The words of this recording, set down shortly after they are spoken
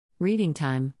Reading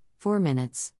time, 4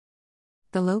 minutes.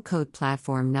 The low-code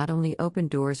platform not only opened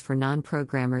doors for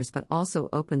non-programmers but also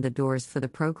opened the doors for the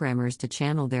programmers to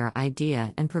channel their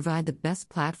idea and provide the best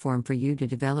platform for you to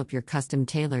develop your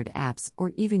custom-tailored apps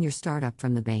or even your startup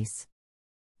from the base.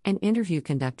 An interview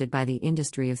conducted by the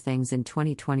Industry of Things in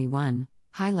 2021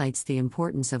 highlights the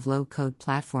importance of low-code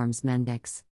platforms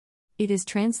Mendix. It is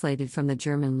translated from the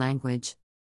German language.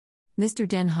 Mr.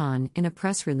 Den Haan, in a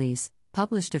press release,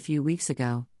 published a few weeks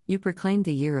ago, you proclaimed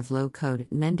the year of low-code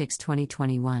Mendix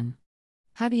 2021.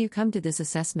 How do you come to this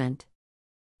assessment?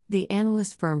 The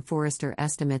analyst firm Forrester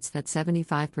estimates that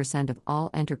 75% of all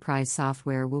enterprise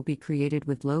software will be created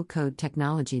with low-code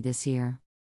technology this year.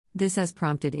 This has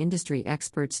prompted industry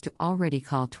experts to already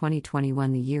call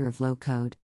 2021 the year of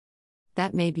low-code.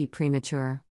 That may be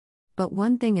premature. But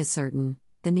one thing is certain,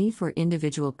 the need for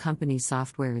individual company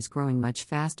software is growing much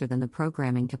faster than the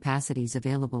programming capacities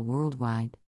available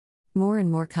worldwide. More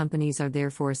and more companies are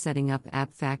therefore setting up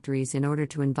app factories in order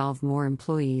to involve more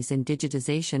employees in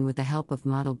digitization with the help of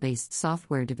model-based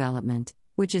software development,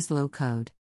 which is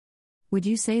low-code. Would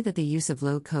you say that the use of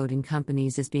low-code in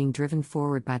companies is being driven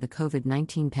forward by the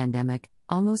COVID-19 pandemic,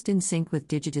 almost in sync with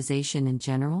digitization in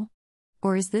general?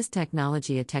 Or is this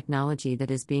technology a technology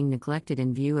that is being neglected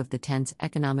in view of the tense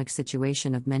economic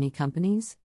situation of many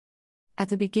companies? At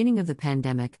the beginning of the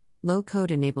pandemic,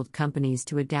 low-code enabled companies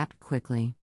to adapt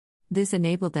quickly. This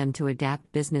enabled them to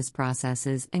adapt business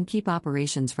processes and keep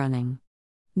operations running.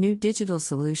 New digital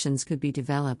solutions could be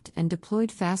developed and deployed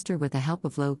faster with the help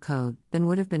of low-code than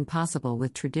would have been possible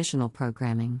with traditional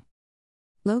programming.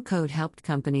 Low-code helped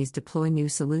companies deploy new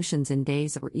solutions in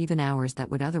days or even hours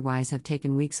that would otherwise have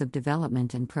taken weeks of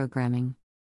development and programming.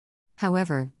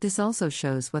 However, this also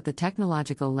shows what the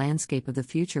technological landscape of the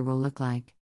future will look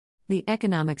like. The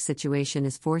economic situation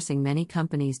is forcing many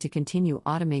companies to continue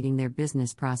automating their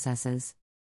business processes.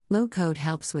 Low-code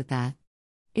helps with that.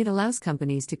 It allows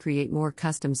companies to create more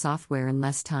custom software in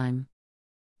less time.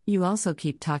 You also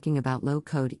keep talking about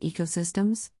low-code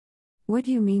ecosystems? What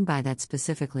do you mean by that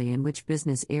specifically, and which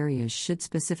business areas should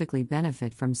specifically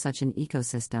benefit from such an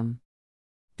ecosystem?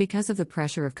 Because of the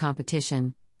pressure of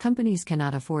competition, companies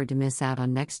cannot afford to miss out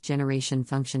on next-generation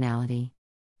functionality.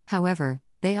 However,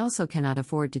 they also cannot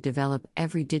afford to develop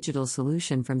every digital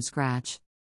solution from scratch.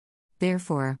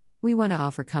 Therefore, we want to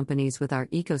offer companies with our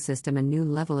ecosystem a new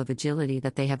level of agility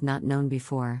that they have not known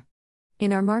before.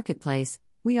 In our marketplace,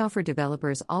 we offer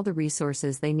developers all the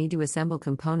resources they need to assemble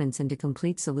components into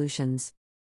complete solutions.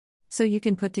 So you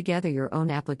can put together your own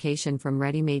application from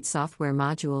ready-made software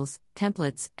modules,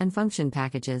 templates, and function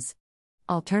packages.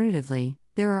 Alternatively,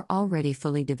 there are already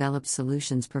fully developed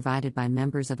solutions provided by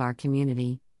members of our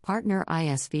community, partner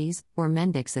ISVs, or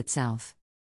Mendix itself.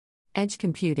 Edge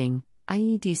computing,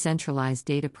 i.e. decentralized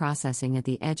data processing at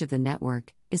the edge of the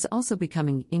network, is also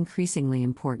becoming increasingly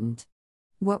important.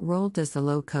 What role does the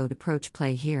low-code approach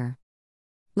play here?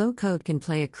 Low-code can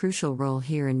play a crucial role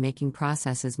here in making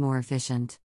processes more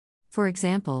efficient. For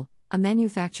example, a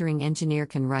manufacturing engineer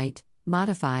can write,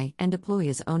 modify, and deploy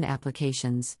his own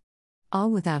applications,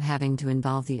 all without having to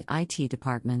involve the IT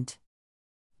department.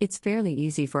 It's fairly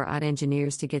easy for odd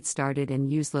engineers to get started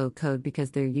and use low-code because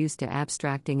they're used to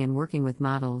abstracting and working with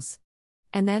models.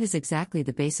 And that is exactly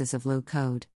the basis of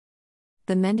low-code.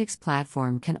 The Mendix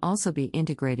platform can also be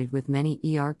integrated with many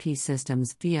ERP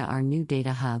systems via our new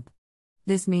data hub.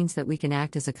 This means that we can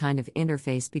act as a kind of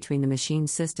interface between the machine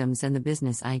systems and the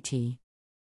business IT.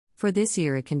 For this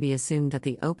year, it can be assumed that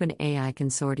the OpenAI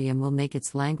Consortium will make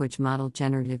its language model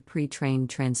Generative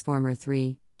Pre-trained Transformer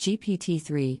 3,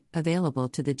 GPT-3, available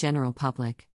to the general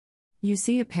public. You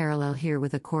see a parallel here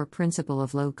with a core principle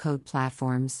of low-code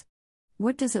platforms.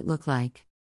 What does it look like?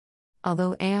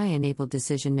 Although AI-enabled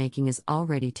decision-making is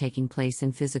already taking place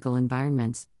in physical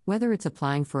environments, whether it's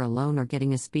applying for a loan or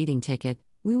getting a speeding ticket,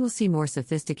 we will see more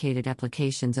sophisticated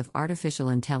applications of artificial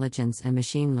intelligence and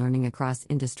machine learning across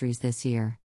industries this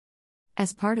year.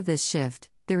 As part of this shift,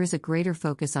 there is a greater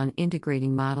focus on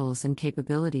integrating models and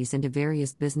capabilities into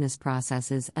various business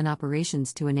processes and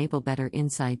operations to enable better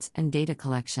insights and data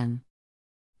collection.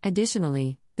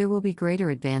 Additionally, there will be greater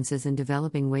advances in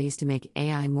developing ways to make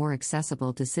AI more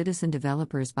accessible to citizen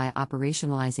developers by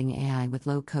operationalizing AI with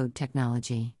low-code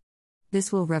technology.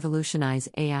 This will revolutionize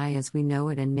AI as we know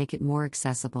it and make it more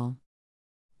accessible.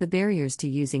 The barriers to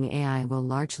using AI will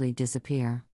largely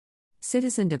disappear.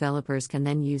 Citizen developers can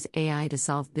then use AI to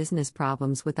solve business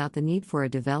problems without the need for a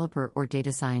developer or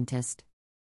data scientist.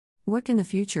 What can the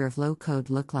future of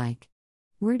low-code look like?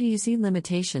 Where do you see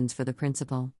limitations for the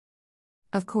principle?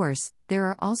 Of course, there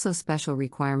are also special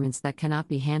requirements that cannot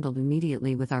be handled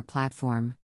immediately with our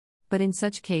platform. But in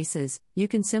such cases, you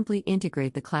can simply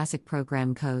integrate the classic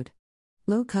program code.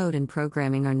 Low code and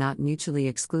programming are not mutually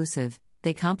exclusive,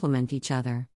 they complement each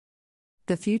other.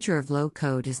 The future of low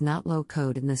code is not low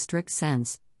code in the strict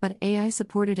sense, but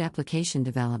AI-supported application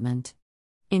development.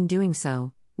 In doing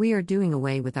so, we are doing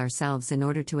away with ourselves in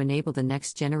order to enable the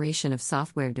next generation of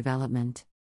software development.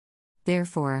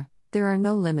 Therefore, there are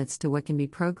no limits to what can be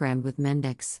programmed with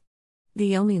Mendix.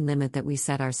 The only limit that we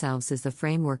set ourselves is the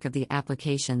framework of the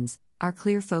applications. Our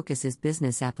clear focus is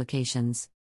business applications.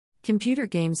 Computer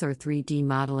games or 3D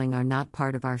modeling are not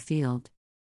part of our field.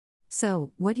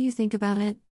 So, what do you think about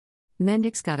it?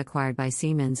 Mendix got acquired by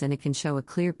Siemens, and it can show a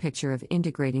clear picture of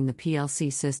integrating the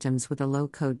PLC systems with a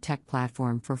low-code tech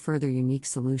platform for further unique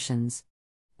solutions.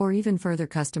 Or even further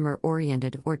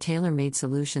customer-oriented or tailor-made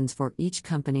solutions for each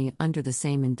company under the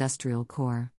same industrial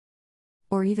core.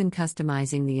 Or even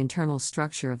customizing the internal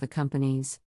structure of the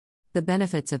companies. The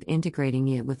benefits of integrating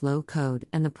it with low code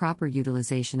and the proper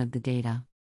utilization of the data.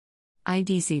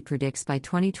 IDC predicts by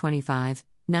 2025,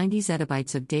 90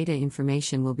 zettabytes of data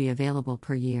information will be available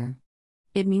per year.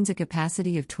 It means a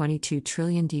capacity of 22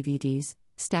 trillion DVDs,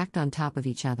 stacked on top of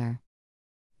each other.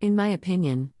 In my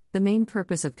opinion, the main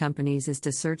purpose of companies is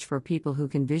to search for people who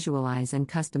can visualize and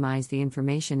customize the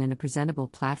information in a presentable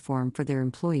platform for their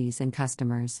employees and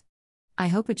customers. I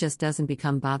hope it just doesn't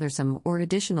become bothersome or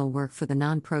additional work for the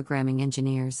non-programming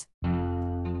engineers.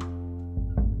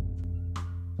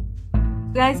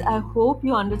 Guys, I hope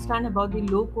you understand about the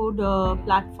low code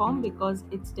platform, because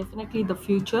it's definitely the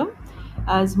future,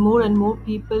 as more and more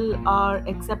people are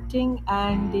accepting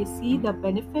and they see the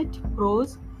benefit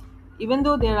pros. Even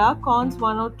though there are cons,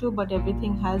 one or two, but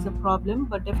everything has a problem.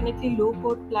 But definitely low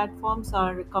code platforms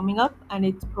are coming up, and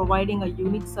it's providing a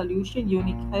unique solution,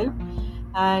 unique help,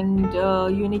 and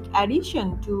unique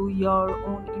addition to your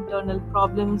own internal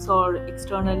problems or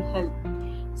external help.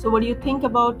 So, what do you think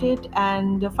about it?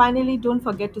 And finally, don't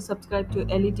forget to subscribe to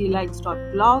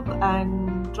ledlights.blog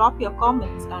and drop your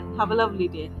comments, and have a lovely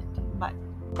day ahead. Bye.